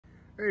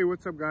Hey,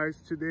 what's up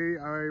guys? Today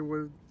I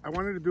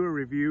wanted to do a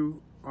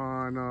review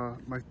on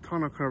my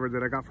tonneau cover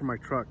that I got for my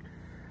truck.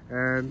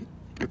 And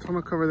the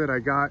tonneau cover that I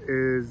got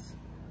is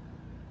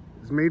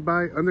made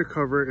by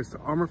UnderCover. It's the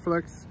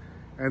Armorflex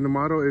and the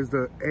model is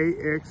the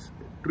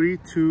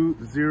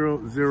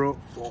AX32004.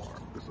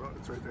 So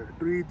it's right there,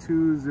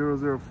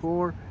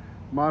 32004.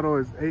 Model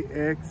is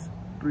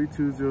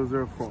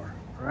AX32004, all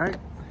right?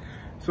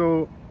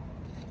 So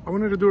I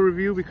wanted to do a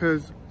review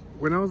because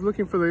when I was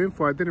looking for the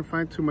info, I didn't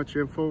find too much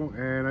info,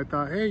 and I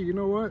thought, hey, you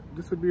know what?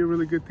 This would be a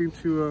really good thing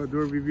to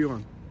do a review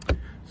on.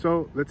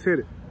 So let's hit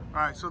it.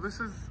 All right, so this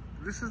is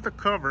the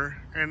cover,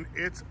 and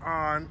it's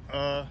on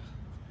a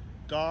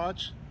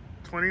Dodge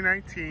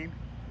 2019.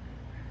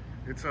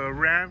 It's a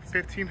Ram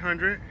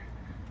 1500.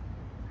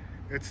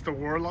 It's the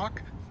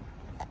Warlock.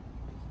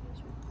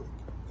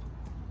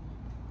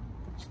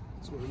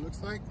 That's what it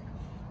looks like.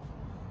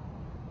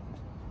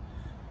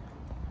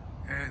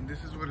 And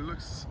this is what it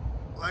looks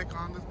like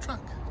on the truck.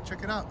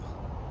 Check it out.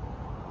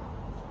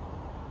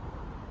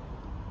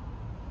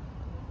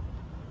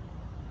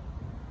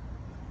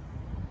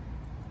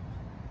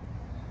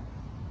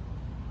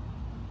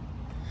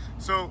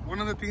 So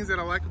one of the things that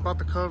I like about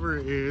the cover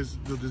is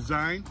the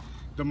design,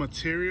 the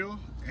material,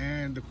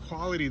 and the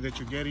quality that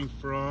you're getting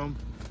from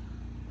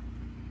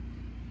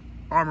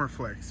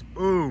Armorflex.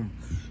 Boom.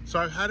 So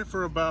I've had it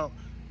for about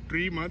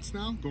 3 months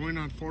now, going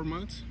on 4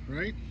 months,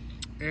 right?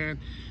 And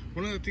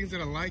one of the things that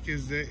I like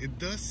is that it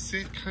does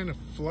sit kind of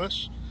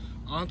flush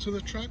onto the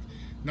truck.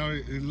 Now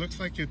it looks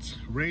like it's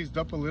raised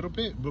up a little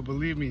bit, but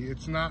believe me,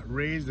 it's not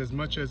raised as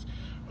much as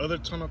other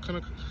tonneau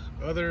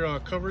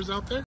covers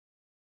out there.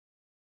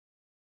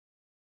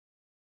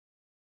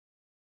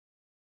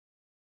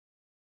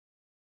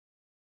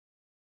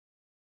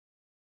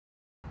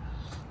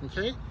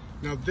 Okay,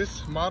 now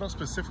this model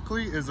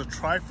specifically is a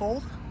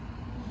Trifold,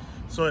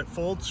 so it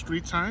folds 3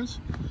 times.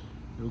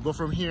 It'll go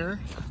from here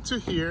to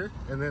here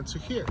and then to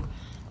here.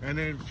 And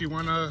then if you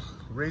want to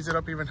raise it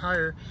up even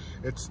higher,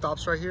 it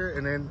stops right here,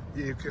 and then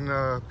you can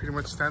pretty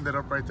much stand it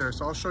up right there.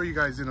 So I'll show you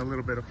guys in a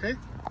little bit, okay?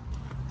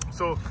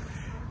 So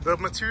the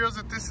materials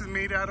that this is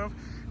made out of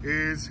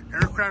is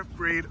aircraft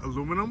grade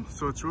aluminum,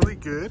 so it's really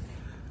good.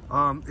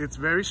 It's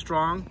very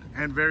strong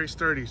and very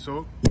sturdy.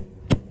 So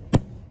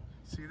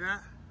see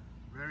that?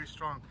 Very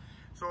strong.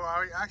 So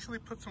I actually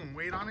put some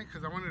weight on it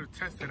because I wanted to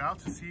test it out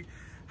to see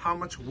how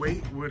much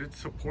weight would it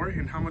support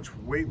and how much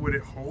weight would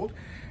it hold.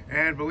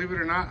 And believe it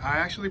or not, I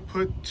actually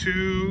put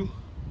 2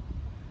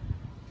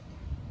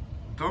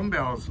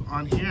 dumbbells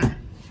on here.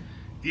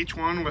 Each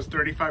one was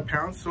 35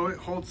 pounds, so it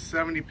holds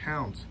 70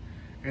 pounds.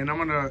 And I'm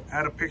gonna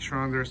add a picture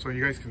on there so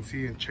you guys can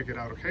see and check it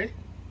out, okay?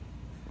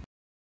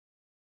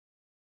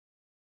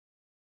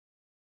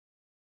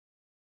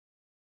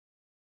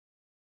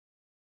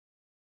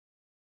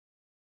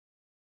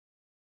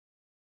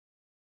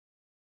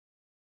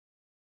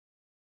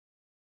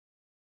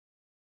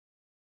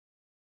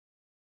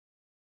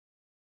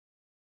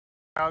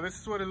 Now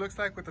this is what it looks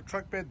like with the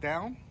truck bed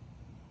down,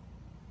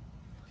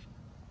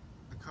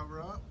 the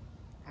cover up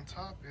on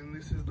top, and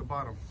this is the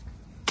bottom.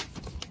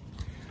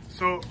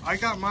 So I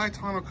got my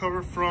tonneau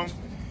cover from,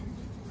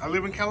 I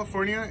live in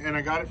California, and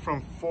I got it from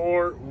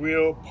 4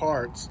 Wheel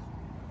Parts.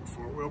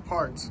 4 Wheel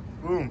Parts,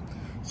 boom.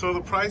 So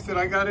the price that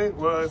I got it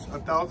was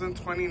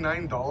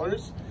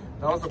 $1,029.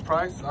 That was the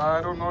price.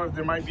 I don't know if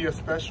there might be a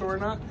special or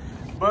not,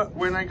 but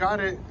when I got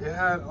it, it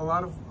had a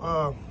lot of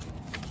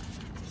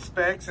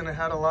specs and it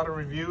had a lot of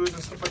reviews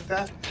and stuff like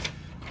that.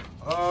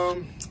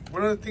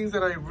 One of the things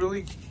that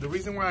the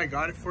reason why I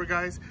got it for,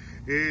 guys,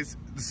 is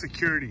the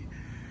security.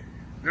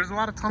 There's a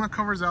lot of tonneau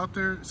covers out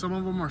there. Some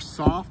of them are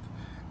soft,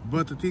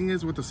 but the thing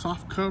is with the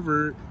soft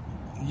cover,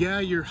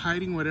 yeah, you're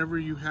hiding whatever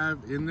you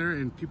have in there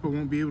and people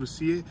won't be able to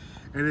see it,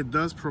 and it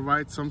does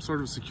provide some sort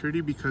of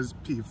security because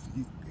if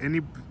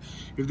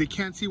they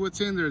can't see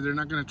what's in there, they're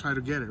not going to try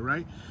to get it,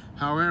 right?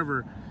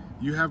 However,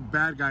 you have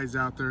bad guys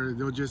out there,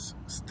 they'll just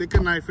stick a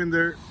knife in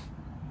there,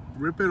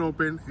 rip it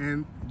open,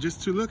 and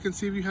just to look and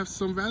see if you have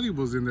some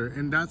valuables in there.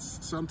 And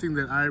that's something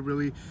that I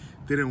really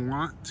didn't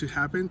want to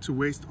happen, to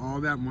waste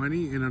all that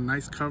money in a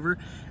nice cover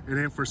and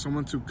then for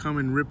someone to come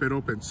and rip it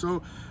open.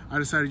 So I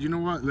decided, you know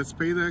what, let's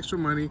pay the extra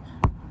money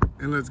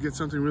and let's get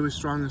something really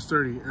strong and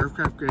sturdy.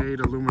 Aircraft grade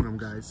aluminum,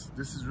 guys.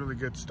 This is really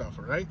good stuff,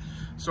 all right?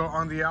 So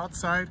on the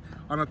outside,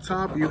 on the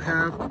top, you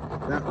have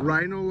that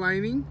rhino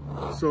lining.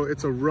 So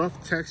it's a rough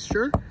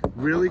texture,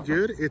 really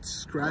good. It's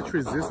scratch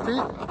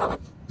resistant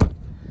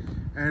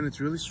and it's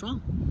really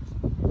strong.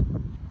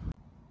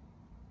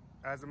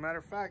 As a matter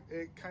of fact,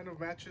 it kind of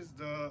matches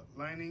the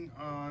lining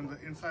on the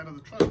inside of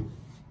the truck,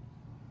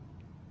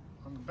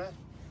 on the back.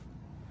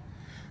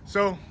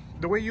 So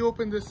the way you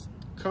open this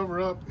cover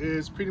up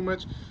is pretty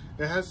much,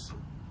 it has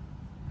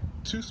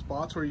 2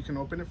 spots where you can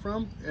open it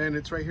from, and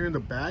it's right here in the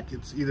back.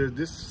 It's either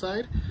this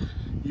side,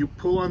 you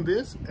pull on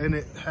this and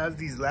it has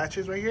these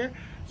latches right here.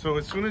 So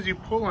as soon as you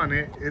pull on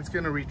it, it's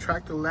going to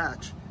retract the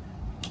latch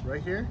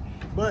right here,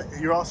 but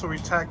you're also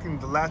retracting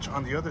the latch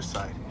on the other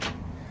side.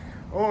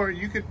 Or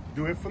you could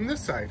do it from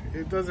this side.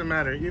 It doesn't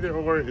matter, either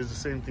or is the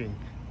same thing.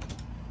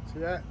 See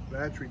that?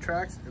 Latch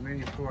retracts and then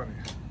you pull on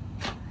it.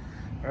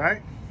 All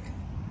right?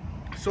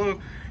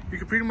 So you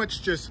can pretty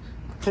much just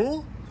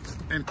pull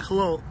and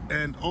close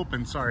and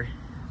open, sorry.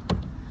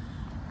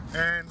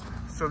 And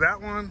so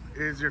that one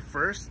is your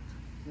first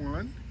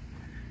one,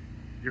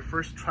 your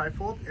first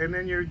trifold, and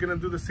then you're gonna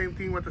do the same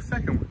thing with the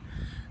second one.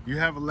 You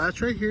have a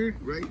latch right here,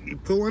 right? You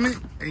pull on it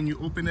and you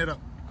open it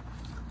up.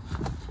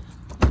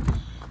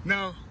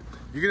 Now,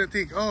 you're gonna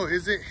think, oh,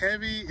 is it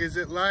heavy? Is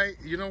it light?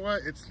 You know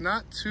what? It's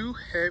not too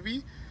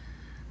heavy,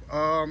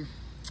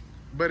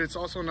 but it's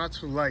also not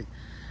too light.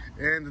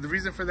 And the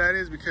reason for that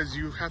is because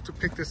you have to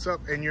pick this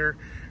up and you're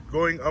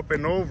going up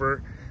and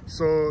over.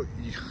 So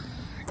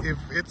if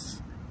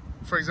it's,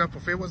 for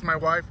example, if it was my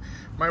wife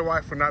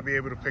would not be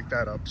able to pick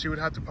that up. She would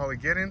have to probably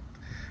get in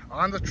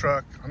on the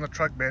truck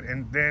bed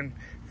and then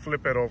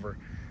flip it over.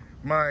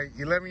 My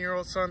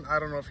 11-year-old son, I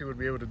don't know if he would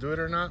be able to do it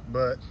or not,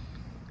 but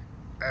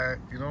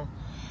you know,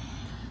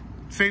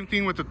 same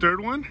thing with the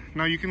third one.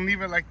 Now you can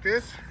leave it like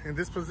this, in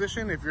this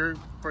position. If you're,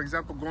 for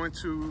example, going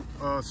to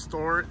a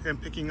store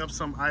and picking up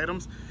some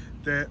items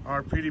that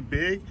are pretty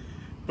big,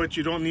 but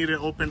you don't need it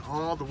open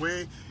all the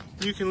way,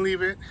 you can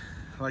leave it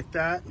like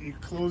that. You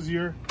close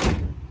your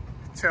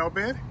tail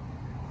bed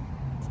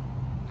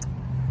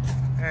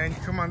and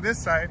you come on this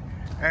side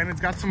and it's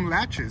got some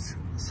latches.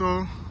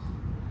 So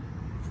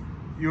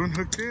you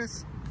unhook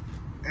this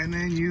and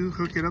then you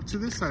hook it up to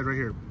this side right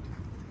here.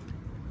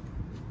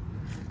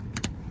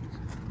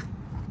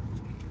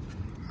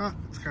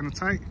 It's kind of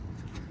tight.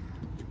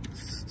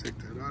 Let's take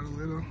that out a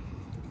little.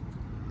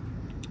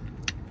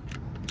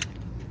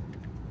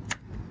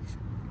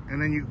 And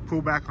then you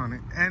pull back on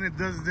it. And it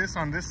does this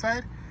on this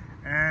side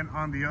and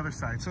on the other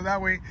side. So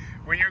that way,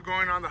 when you're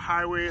going on the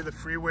highway, the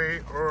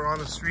freeway, or on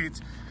the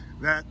streets,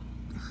 that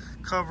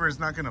cover is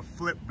not gonna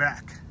flip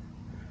back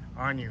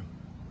on you.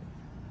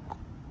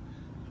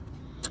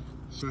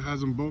 So it has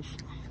them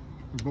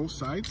both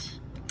sides.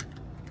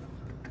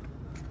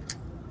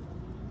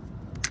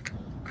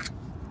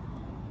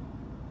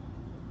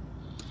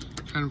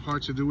 Kind of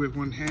hard to do with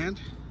one hand,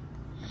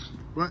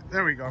 but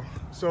there we go.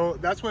 So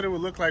that's what it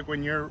would look like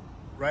when you're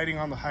riding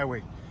on the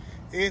highway,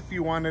 if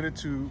you wanted it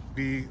to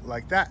be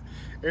like that.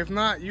 If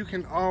not, you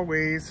can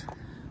always,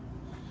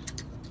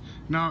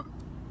 now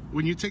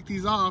when you take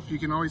these off, you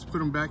can always put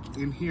them back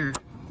in here,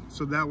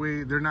 so that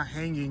way they're not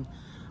hanging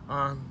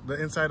on the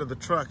inside of the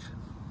truck.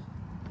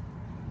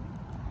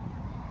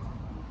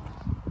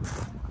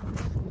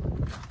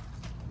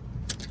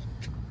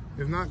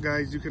 If not,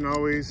 guys, you can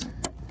always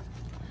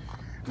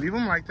leave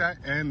them like that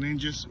and then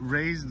just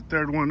raise the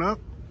third one up.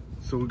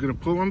 So we're gonna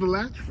pull on the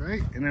latch,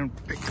 right? And then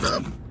pick it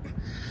up.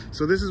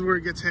 So this is where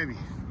it gets heavy.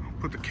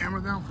 I'll put the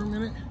camera down for a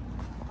minute.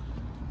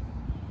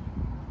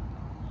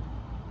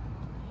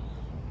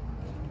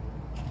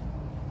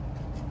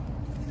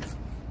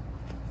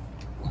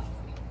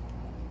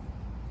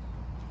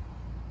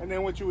 And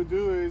then what you would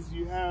do is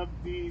you have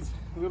these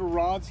little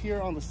rods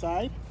here on the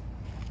side.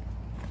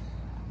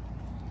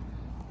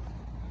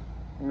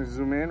 I'm gonna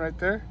zoom in right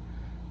there.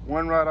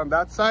 One rod on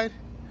that side,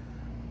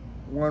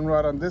 one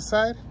rod on this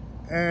side.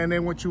 And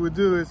then what you would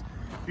do is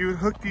you would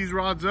hook these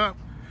rods up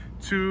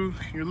to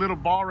your little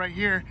ball right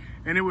here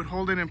and it would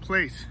hold it in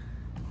place.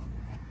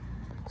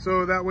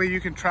 So that way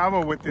you can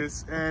travel with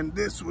this, and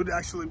this would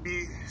actually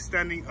be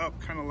standing up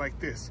kind of like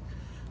this.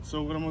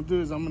 So what I'm gonna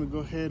do is I'm gonna go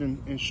ahead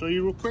and show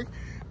you real quick.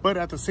 But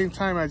at the same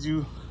time, as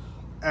you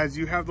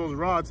have those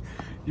rods,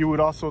 you would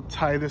also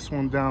tie this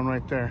one down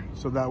right there.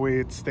 So that way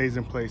it stays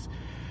in place.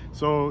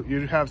 So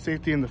you'd have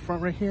safety in the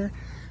front right here,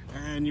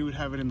 and you would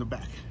have it in the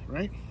back,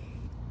 right?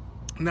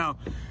 Now,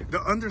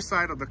 the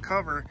underside of the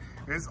cover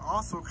is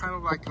also kind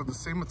of like the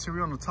same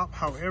material on the top.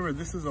 However,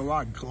 this is a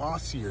lot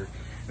glossier.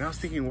 And I was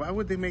thinking, why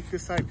would they make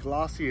this side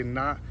glossy and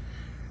not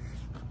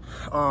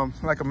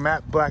like a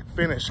matte black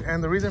finish?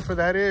 And the reason for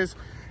that is,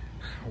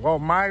 well,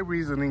 my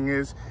reasoning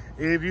is,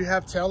 if you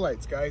have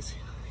taillights, guys,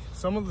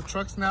 some of the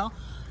trucks now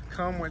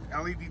come with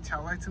LED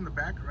taillights in the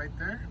back right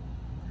there,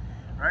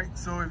 right?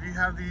 So if you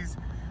have these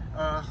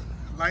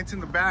lights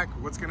in the back,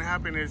 what's gonna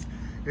happen is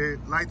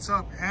it lights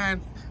up,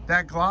 and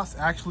that gloss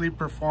actually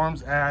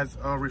performs as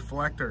a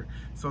reflector.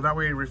 So that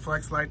way it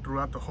reflects light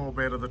throughout the whole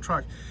bed of the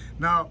truck.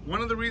 Now,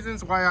 one of the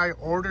reasons why I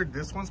ordered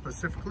this one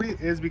specifically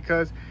is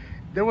because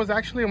there was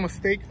actually a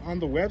mistake on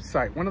the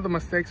website. One of the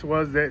mistakes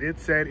was that it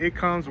said it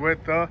comes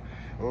with the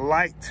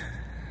light.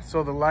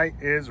 So the light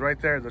is right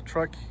there, the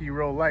Truck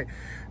Hero light.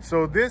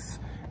 So this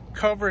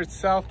cover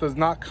itself does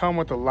not come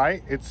with the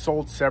light. It's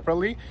sold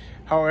separately.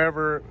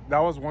 However, that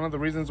was one of the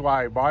reasons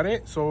why I bought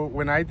it. So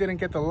when I didn't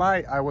get the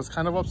light, I was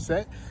kind of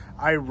upset.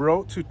 I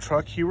wrote to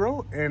Truck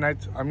Hero, and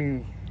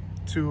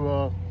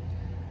to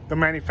the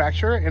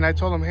manufacturer, and I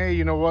told them, hey,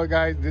 you know what,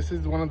 guys, this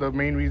is one of the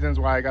main reasons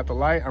why I got the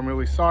light. I'm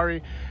really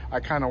sorry. I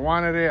kind of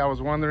wanted it. I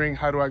was wondering,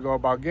 how do I go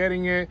about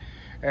getting it?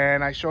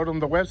 And I showed them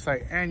the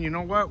website, and you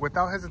know what,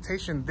 without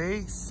hesitation,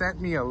 they sent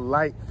me a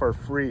light for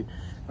free.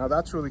 Now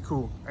that's really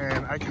cool,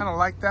 and I kind of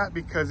like that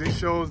because it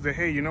shows that,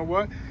 hey, you know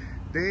what,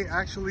 they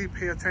actually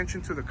pay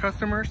attention to the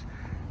customers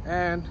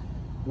and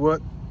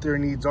what their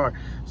needs are.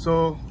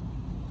 So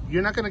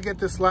you're not gonna get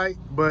this light,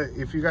 but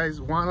if you guys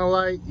want a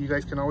light, you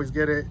guys can always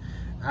get it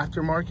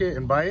aftermarket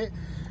and buy it.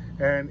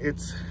 And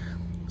it's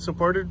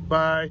supported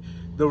by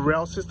the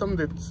rail system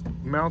that's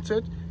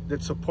mounted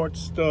that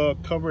supports the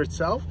cover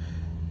itself.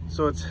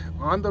 So it's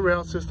on the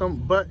rail system,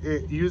 but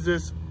it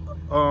uses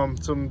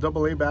some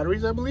AA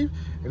batteries, I believe,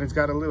 and it's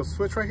got a little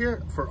switch right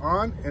here for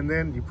on, and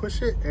then you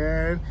push it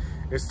and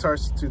it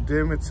starts to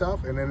dim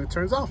itself, and then it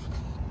turns off.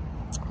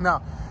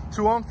 Now,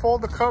 to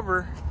unfold the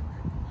cover,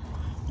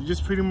 you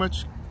just pretty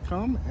much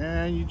come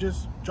and you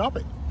just drop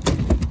it.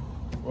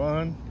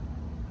 1,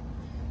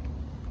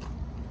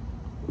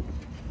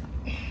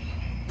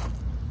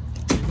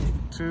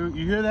 2,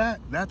 you hear that?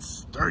 That's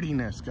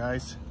sturdiness,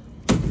 guys.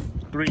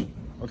 3,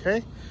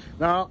 okay?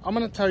 Now, I'm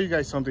gonna tell you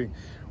guys something.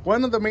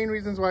 One of the main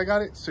reasons why I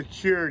got it,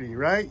 security,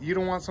 right? You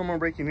don't want someone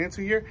breaking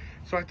into here.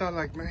 So I thought,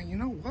 like, man, you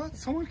know what?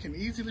 Someone can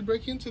easily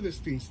break into this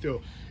thing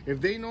still. If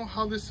they know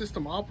how this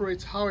system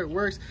operates, how it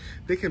works,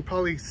 they can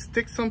probably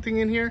stick something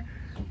in here.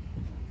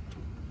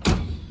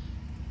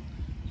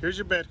 Here's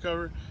your bed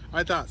cover.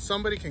 I thought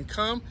somebody can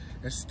come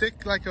and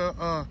stick like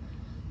a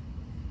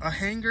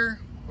hanger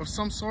of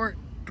some sort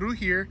through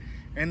here,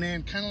 and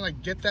then kind of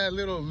like get that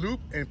little loop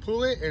and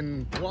pull it,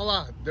 and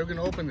voila, they're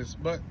gonna open this.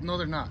 But no,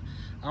 they're not.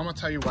 I'm gonna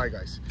tell you why,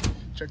 guys.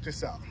 Check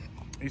this out.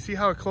 You see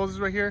how it closes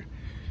right here?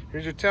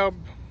 Here's your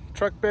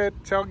truck bed,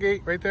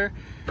 tailgate right there.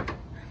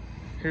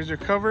 Here's your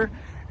cover,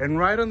 and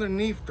right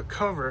underneath the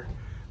cover,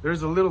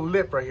 there's a little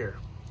lip right here,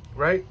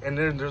 right? And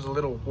then there's a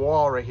little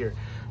wall right here.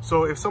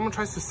 So if someone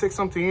tries to stick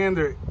something in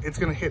there, it's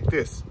gonna hit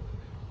this,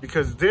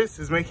 because this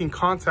is making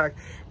contact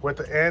with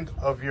the end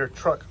of your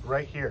truck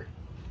right here.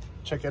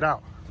 Check it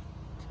out.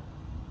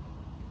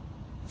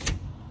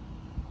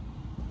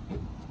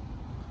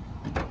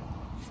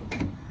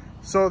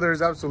 So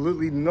there's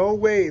absolutely no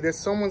way that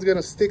someone's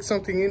gonna stick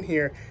something in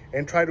here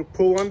and try to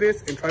pull on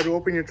this and try to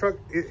open your truck.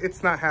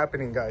 It's not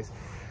happening, guys.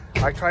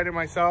 I tried it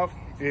myself,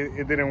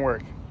 it didn't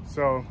work.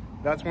 So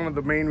that's one of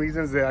the main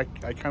reasons that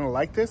I kind of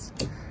like this.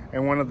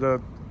 And one of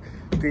the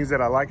things that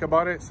I like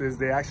about it is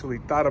they actually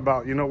thought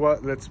about, you know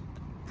what, let's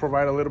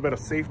provide a little bit of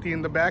safety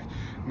in the back,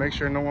 make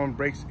sure no one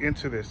breaks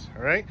into this,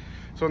 all right?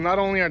 So not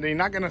only are they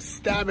not gonna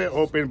stab it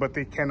open, but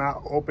they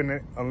cannot open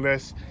it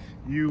unless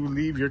you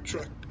leave your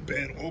truck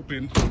bed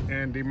open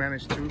and they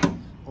manage to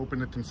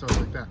open it themselves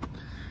like that.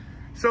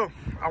 So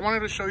I wanted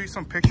to show you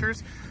some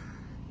pictures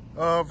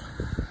of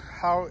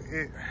how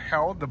it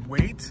held the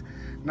weight.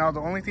 Now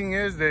the only thing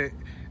is that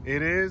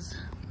it is,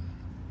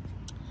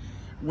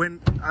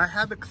 when I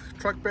had the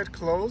truck bed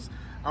closed,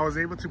 I was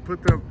able to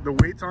put the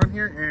weights on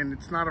here, and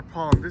it's not a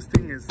problem. This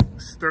thing is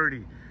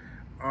sturdy.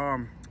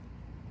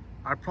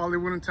 I probably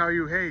wouldn't tell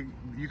you, hey,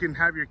 you can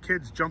have your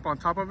kids jump on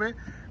top of it,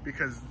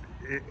 because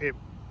it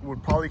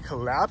would probably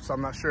collapse.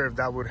 I'm not sure if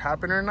that would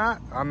happen or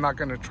not. I'm not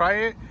gonna try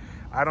it.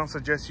 I don't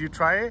suggest you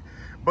try it,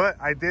 but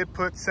I did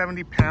put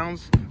 70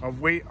 pounds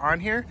of weight on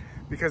here,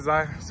 because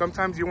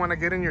sometimes you wanna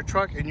get in your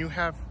truck and you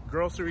have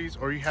groceries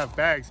or you have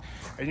bags,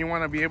 and you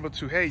wanna be able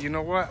to, hey, you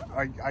know what?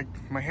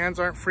 My hands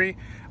aren't free.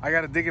 I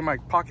gotta dig in my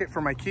pocket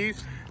for my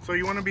keys. So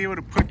you wanna be able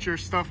to put your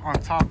stuff on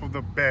top of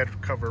the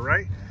bed cover,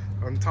 right?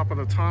 On top of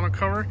the tonneau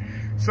cover.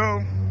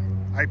 So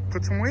I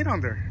put some weight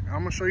on there. I'm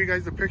gonna show you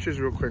guys the pictures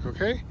real quick,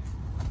 okay?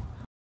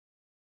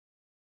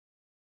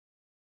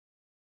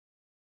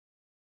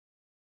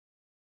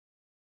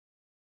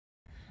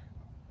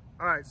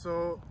 All right,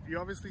 so you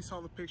obviously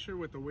saw the picture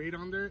with the weight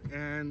on there,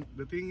 and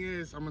the thing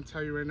is, I'm gonna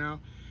tell you right now,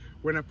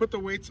 when I put the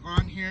weights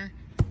on here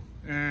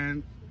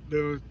and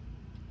the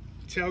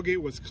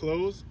tailgate was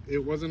closed,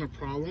 it wasn't a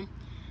problem.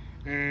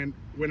 And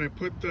when I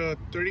put the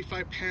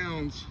 35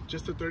 pounds,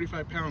 just the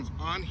 35 pounds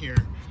on here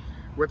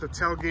with the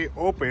tailgate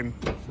open,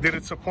 did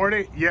it support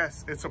it?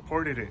 Yes, it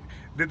supported it.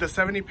 Did the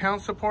 70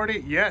 pounds support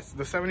it? Yes,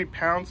 the 70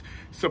 pounds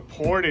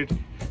supported.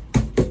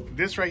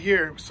 This right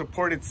here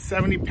supported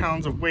 70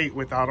 pounds of weight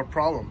without a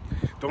problem.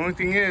 The only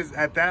thing is,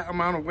 at that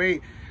amount of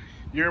weight,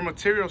 your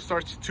material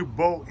starts to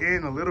bow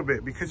in a little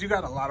bit, because you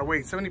got a lot of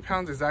weight. 70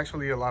 pounds is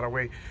actually a lot of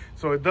weight.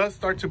 So it does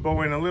start to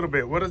bow in a little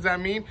bit. What does that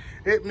mean?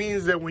 It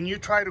means that when you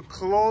try to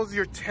close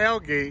your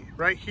tailgate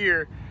right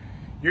here,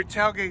 your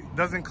tailgate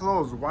doesn't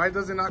close. Why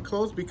does it not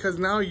close? Because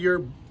now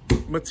your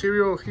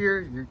material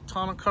here, your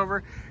tonneau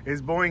cover,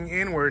 is bowing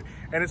inward,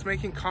 and it's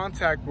making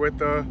contact with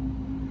your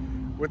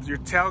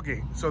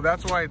tailgate. So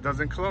that's why it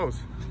doesn't close.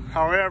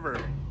 However,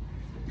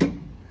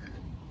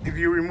 if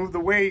you remove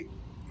the weight,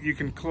 you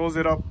can close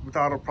it up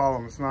without a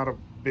problem. It's not a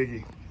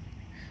biggie.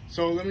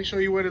 So let me show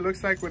you what it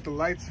looks like with the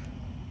lights.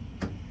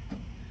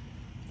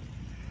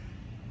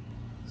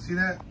 See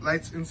that?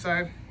 Lights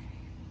inside.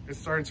 It's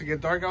starting to get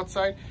dark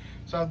outside.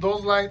 So I have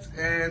those lights,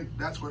 and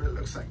that's what it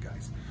looks like,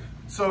 guys.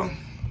 So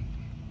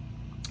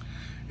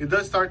it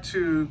does start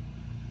to,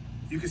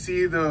 you can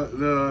see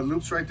the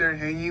loops right there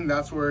hanging.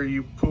 That's where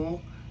you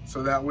pull,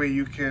 so that way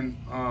you can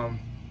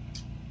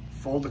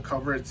fold the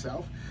cover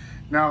itself.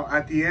 Now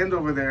at the end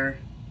over there,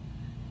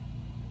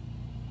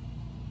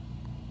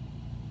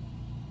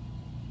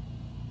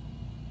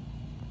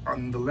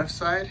 on the left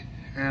side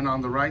and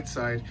on the right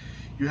side,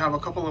 You have a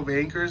couple of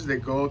anchors that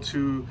go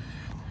to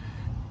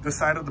the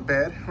side of the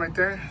bed right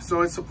there.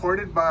 So it's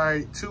supported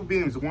by 2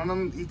 beams, one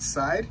on each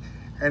side,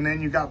 and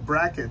then you got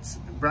brackets.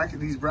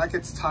 These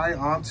brackets tie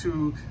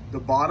onto the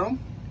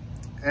bottom,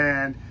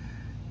 and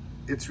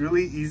it's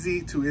really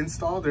easy to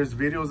install. There's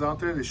videos out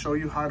there that show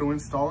you how to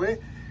install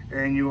it.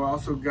 And you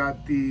also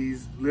got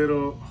these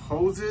little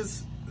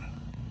hoses.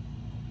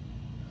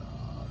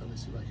 Let me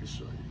see if I can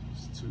show you.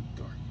 It's too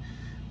dark.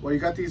 Well, you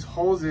got these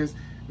hoses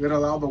that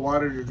allow the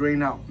water to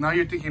drain out. Now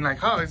you're thinking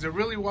like, oh, is it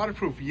really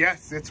waterproof?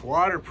 Yes, it's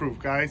waterproof,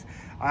 guys.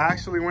 I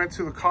actually went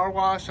to the car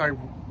wash. I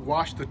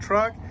washed the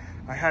truck.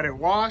 I had it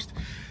washed,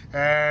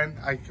 and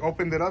I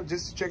opened it up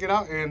just to check it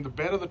out, and the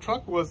bed of the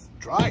truck was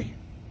dry.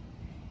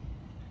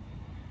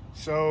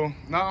 So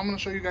now I'm going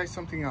to show you guys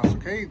something else,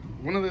 okay?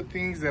 One of the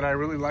things that I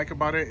really like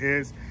about it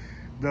is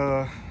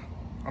the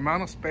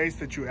amount of space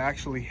that you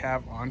actually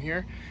have on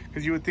here.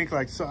 Because you would think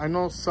like, so I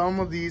know some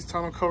of these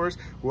tonneau covers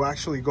will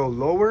actually go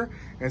lower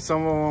and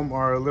some of them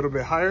are a little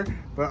bit higher,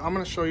 but I'm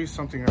going to show you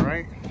something, all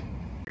right?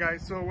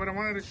 Guys, so what I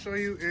wanted to show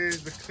you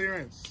is the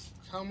clearance.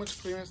 How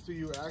much clearance do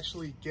you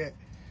actually get?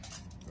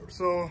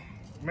 So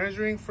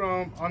measuring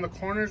from on the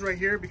corners right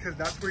here, because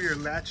that's where your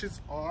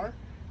latches are,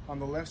 on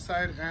the left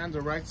side and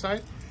the right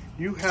side,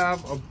 you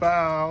have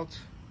about,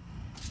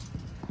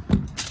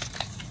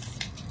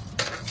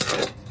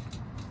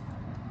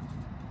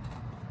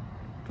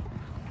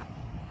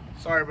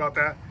 sorry about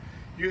that,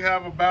 you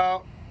have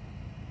about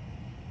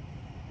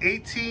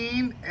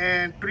 18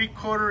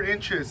 3/4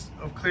 inches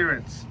of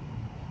clearance.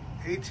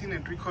 18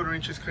 3/4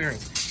 inches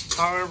clearance.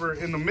 However,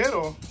 in the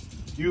middle,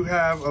 you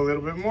have a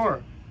little bit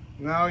more.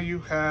 Now you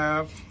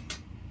have,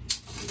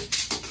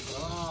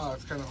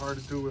 it's kind of hard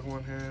to do with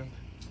one hand.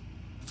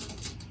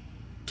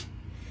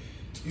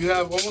 You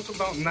have almost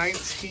about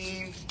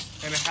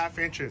 19.5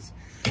 inches.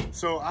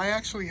 So I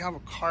actually have a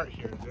cart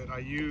here that I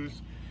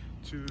use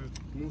to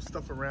move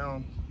stuff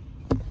around.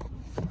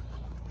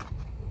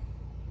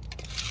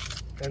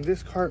 And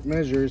this cart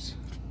measures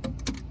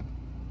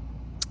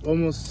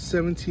almost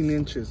 17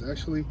 inches.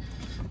 Actually,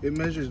 it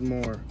measures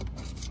more.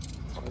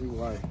 I'll tell you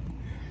why.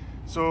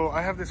 So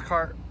I have this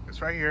cart,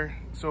 it's right here.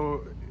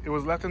 So it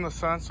was left in the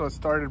sun, so it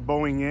started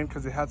bowing in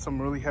because it had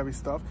some really heavy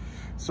stuff.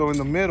 So in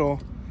the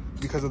middle,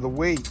 because of the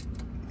weight,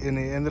 and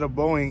it ended up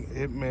bowing,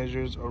 it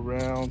measures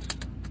around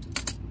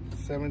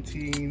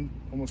 17,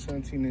 almost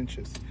 17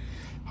 inches.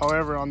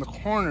 However, on the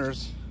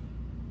corners,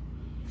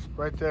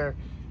 right there,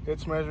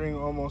 it's measuring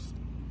almost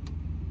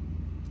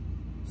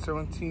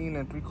 17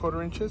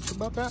 3/4 inches,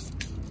 about that.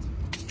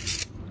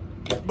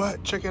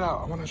 But check it out,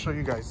 I want to show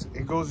you guys.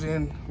 It goes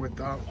in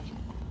without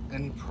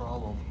any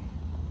problem.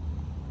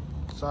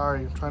 Sorry,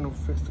 I'm trying to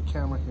fix the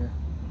camera here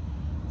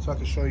so I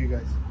can show you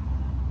guys.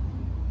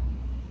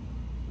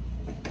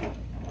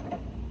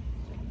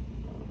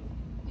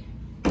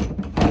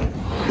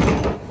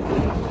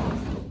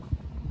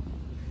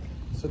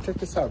 So check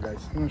this out,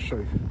 guys. I'm gonna show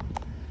you.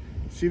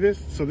 See this?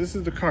 So this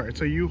is the cart.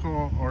 It's a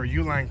U-Haul or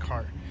U-Line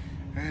cart,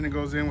 and it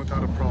goes in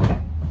without a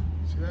problem.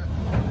 See that?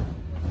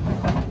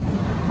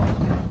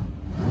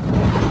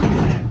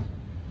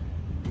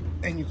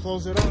 And you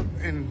close it up,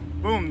 and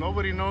boom!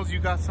 Nobody knows you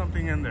got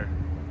something in there.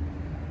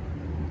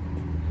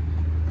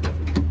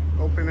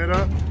 Open it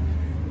up.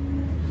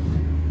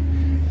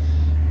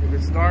 If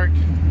it's dark,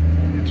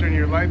 you turn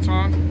your lights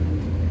on.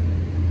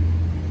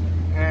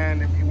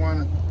 And if you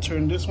want to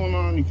turn this one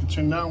on, you can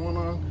turn that one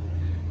on,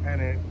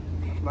 and it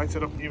lights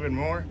it up even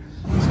more.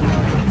 So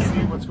now you can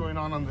see what's going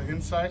on the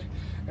inside.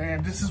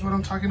 And this is what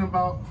I'm talking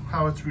about,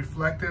 how it's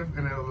reflective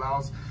and it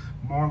allows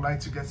more light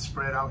to get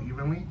spread out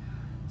evenly.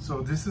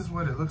 So this is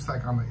what it looks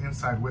like on the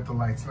inside with the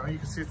lights. Now you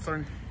can see it's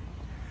starting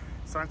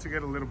to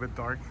get a little bit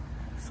dark.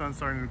 The sun's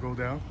starting to go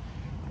down,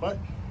 but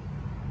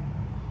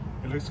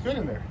it looks good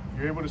in there.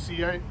 You're able to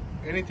see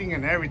anything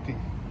and everything.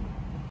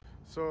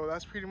 So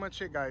that's pretty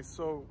much it, guys.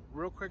 So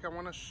real quick, I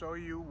want to show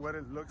you what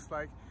it looks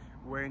like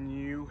when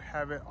you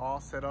have it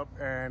all set up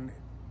and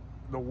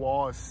the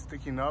wall is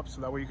sticking up, so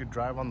that way you could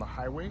drive on the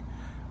highway.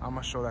 I'm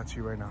gonna show that to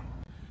you right now.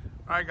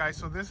 All right, guys,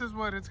 so this is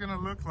what it's gonna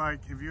look like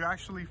if you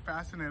actually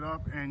fasten it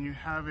up and you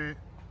have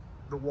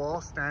the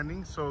wall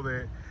standing so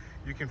that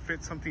you can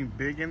fit something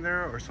big in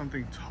there or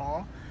something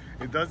tall.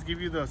 It does give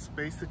you the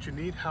space that you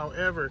need.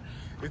 However,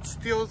 it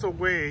steals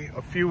away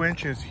a few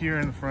inches here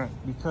in the front,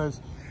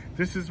 because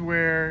this is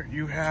where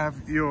you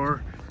have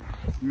your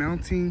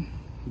mounting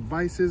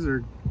vices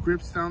or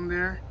grips down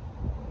there.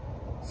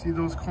 See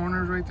those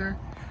corners right there?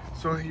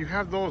 So you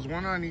have those,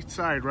 one on each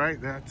side, right?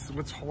 That's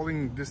what's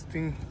holding this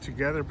thing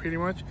together pretty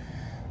much.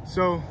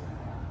 So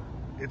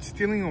it's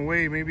stealing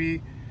away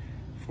maybe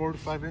 4 to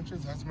 5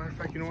 inches. As a matter of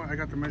fact, you know what? I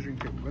got the measuring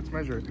tape. Let's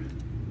measure it.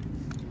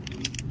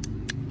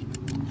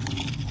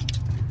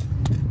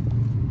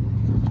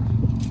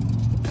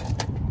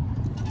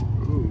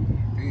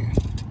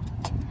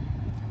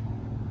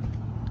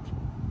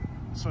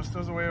 So it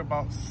steals away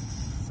about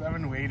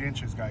 7 to 8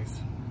 inches,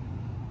 guys.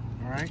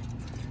 All right.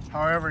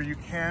 However, you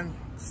can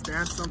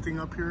stand something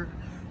up here,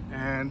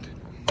 and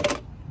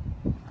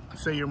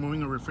say you're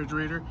moving a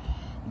refrigerator,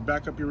 You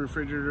back up your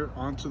refrigerator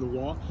onto the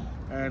wall,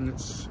 and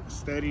it's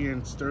steady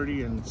and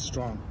sturdy and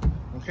strong.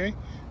 Okay,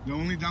 the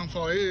only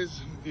downfall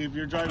is if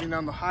you're driving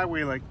down the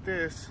highway like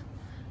this,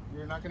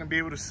 you're not going to be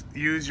able to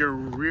use your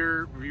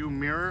rear view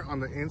mirror on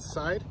the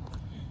inside.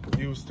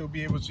 You will still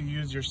be able to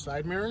use your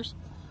side mirrors,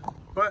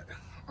 but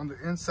on the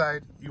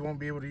inside you won't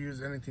be able to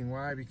use anything.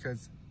 Why?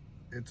 Because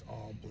it's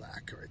all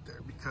black right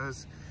there,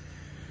 because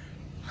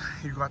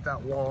you got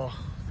that wall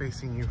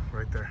facing you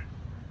right there.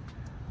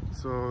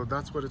 So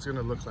that's what it's going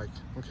to look like.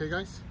 Okay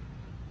guys,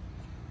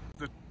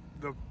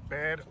 the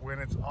bed when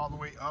it's all the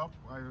way up,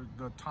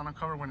 the tonneau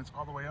cover when it's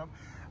all the way up.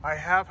 I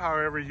have,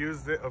 however,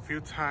 used it a few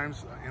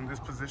times in this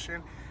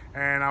position,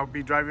 and I'll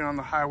be driving on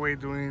the highway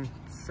doing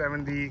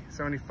 70,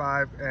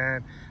 75,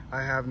 and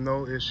I have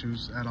no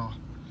issues at all.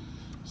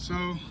 So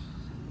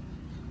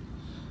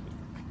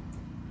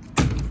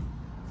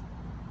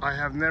I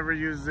have never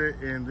used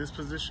it in this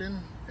position,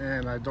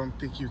 and I don't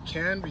think you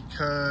can,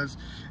 because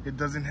it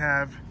doesn't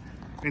have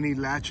any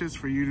latches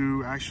for you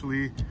to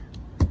actually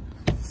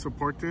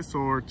support this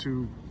or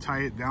to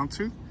tie it down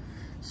to.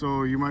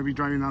 So you might be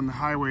driving down the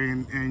highway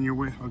and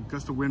a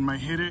gust of wind might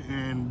hit it,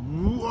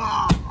 and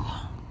whoa,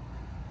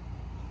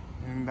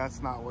 and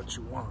that's not what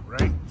you want,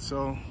 right?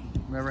 So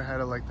never had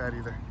it like that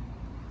either.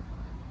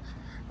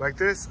 Like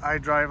this, I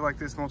drive like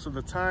this most of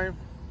the time.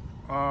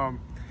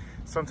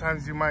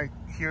 Sometimes you might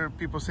hear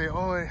people say,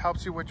 oh, it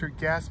helps you with your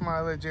gas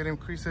mileage, it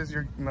increases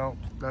your... No,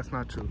 that's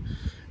not true.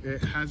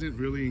 It hasn't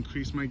really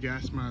increased my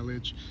gas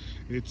mileage.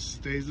 It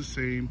stays the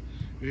same.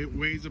 It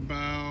weighs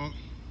about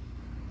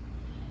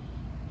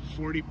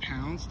 40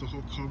 pounds, the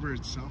whole cover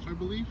itself, I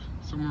believe.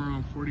 Somewhere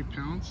around 40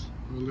 pounds,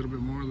 or a little bit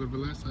more, a little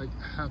bit less. I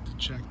have to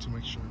check to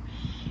make sure.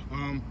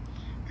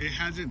 It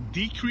hasn't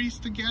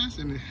decreased the gas,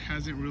 and it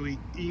hasn't really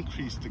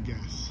increased the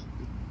gas.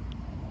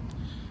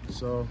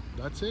 So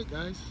that's it,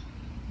 guys.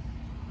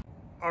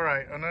 All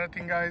right, another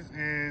thing, guys,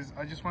 is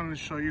I just wanted to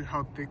show you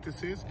how thick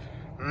this is.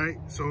 All right,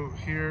 so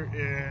here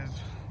is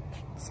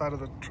the side of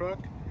the truck.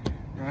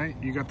 All right,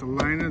 you got the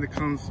liner that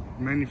comes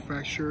from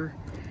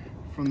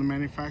the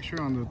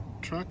manufacturer on the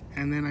truck.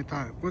 And then I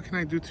thought, what can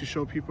I do to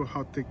show people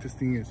how thick this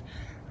thing is?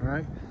 All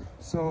right,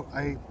 so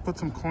I put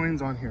some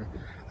coins on here.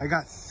 I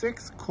got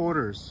 6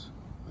 quarters.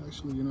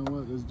 Actually, you know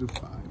what, let's do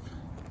 5.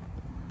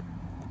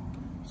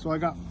 So I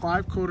got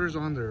 5 quarters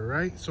on there,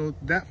 right? So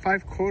that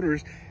 5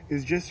 quarters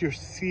is just your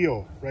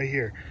seal right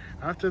here.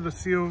 After the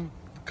seal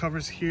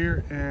covers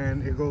here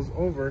and it goes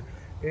over,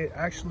 it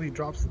actually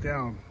drops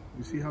down.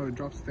 You see how it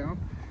drops down?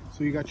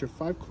 So you got your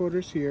 5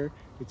 quarters here,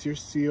 it's your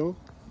seal,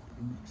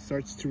 it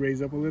starts to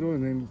raise up a little,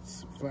 and then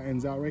it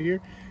flattens out right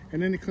here,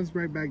 and then it comes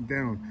right back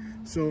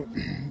down. So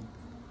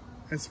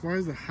as far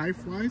as the height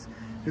wise,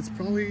 it's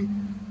probably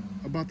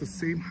about the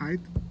same height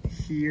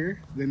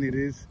here than it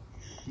is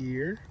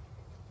here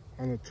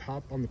on the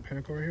top, on the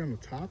pinnacle right here on the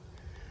top,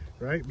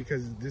 right?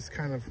 Because this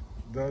kind of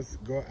does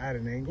go at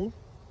an angle.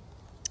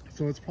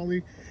 So it's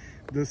probably,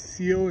 the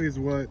seal is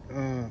what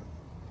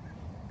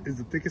is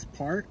the thickest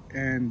part,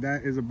 and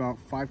that is about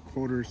 5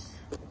 quarters.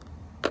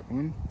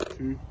 1,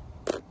 2,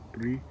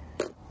 3,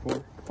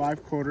 4,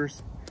 5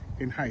 quarters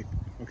in height.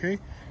 Okay,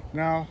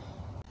 now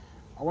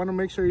I want to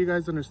make sure you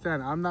guys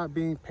understand, I'm not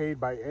being paid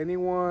by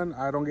anyone.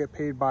 I don't get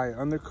paid by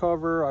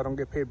UnderCover. I don't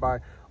get paid by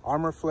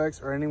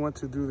Armorflex or anyone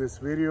to do this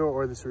video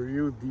or this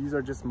review. These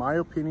are just my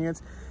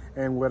opinions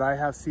and what I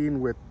have seen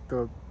with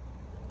the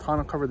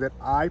tonneau cover that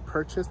I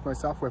purchased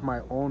myself with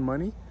my own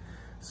money.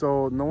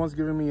 So no one's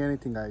giving me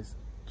anything, guys,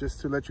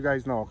 just to let you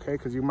guys know, okay?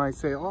 Because you might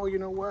say, oh, you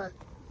know what,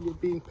 you're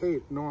being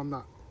paid. No, I'm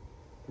not.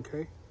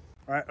 Okay.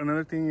 All right,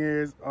 another thing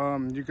is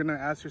you're gonna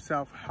ask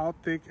yourself, how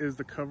thick is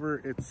the cover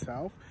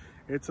itself?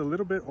 It's a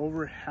little bit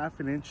over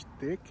 1/2 inch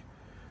thick.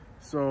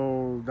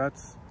 So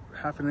that's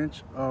 1/2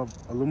 inch of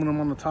aluminum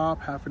on the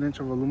top, 1/2 inch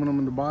of aluminum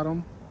on the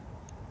bottom.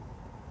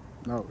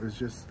 No, it's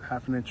just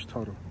 1/2 inch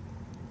total.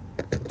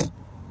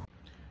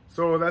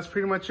 So that's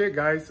pretty much it,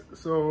 guys.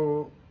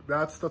 So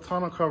that's the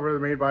tonneau cover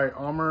made by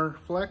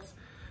Armorflex.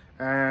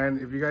 And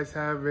if you guys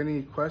have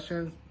any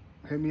questions,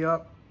 hit me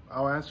up.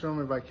 I'll answer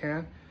them if I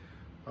can.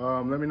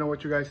 Let me know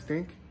what you guys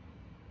think.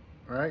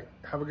 All right,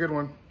 have a good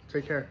one.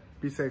 Take care.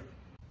 Be safe.